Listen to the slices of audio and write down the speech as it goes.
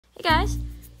Hey guys,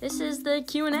 this is the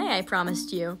Q&A I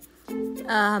promised you.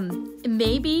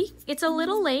 Maybe it's a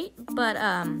little late, but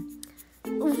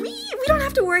we don't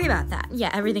have to worry about that.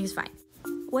 Yeah, everything's fine.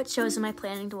 What shows am I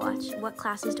planning to watch? What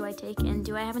classes do I take? And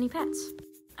do I have any pets?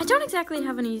 I don't exactly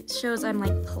have any shows I'm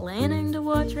planning to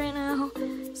watch right now.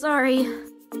 Sorry.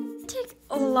 I take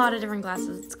a lot of different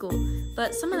classes at school,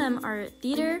 but some of them are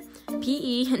theater,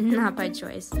 PE, not by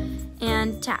choice,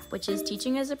 and TAP, which is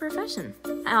teaching as a profession.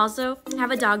 I also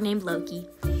have a dog named Loki.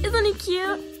 Isn't he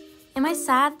cute? Am I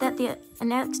sad that the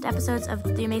next episodes of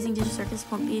The Amazing Digital Circus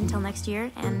won't be until next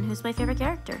year? And who's my favorite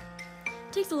character?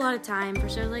 It takes a lot of time for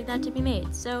shows like that to be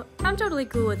made, so I'm totally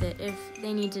cool with it if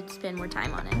they need to spend more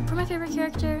time on it. For my favorite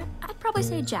character, I'd probably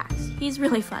say Jax. He's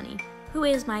really funny. Who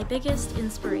is my biggest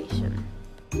inspiration?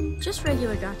 Just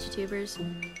regular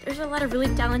GotchaTubers. There's a lot of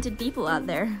really talented people out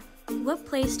there. What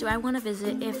place do I want to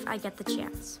visit if I get the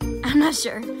chance? I'm not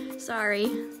sure. Sorry.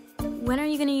 When are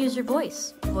you going to use your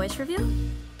voice? Voice reveal?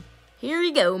 Here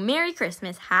we go. Merry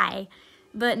Christmas. Hi.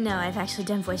 But no, I've actually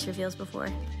done voice reveals before.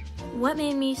 What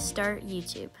made me start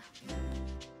YouTube?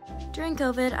 During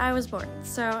COVID, I was bored,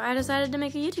 so I decided to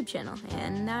make a YouTube channel,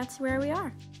 and that's where we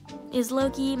are. Is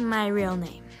Loki my real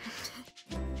name?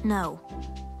 No.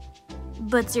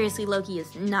 But seriously, Loki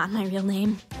is not my real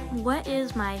name. What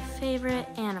is my favorite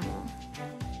animal?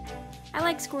 I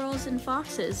like squirrels and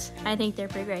foxes. I think they're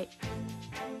pretty great.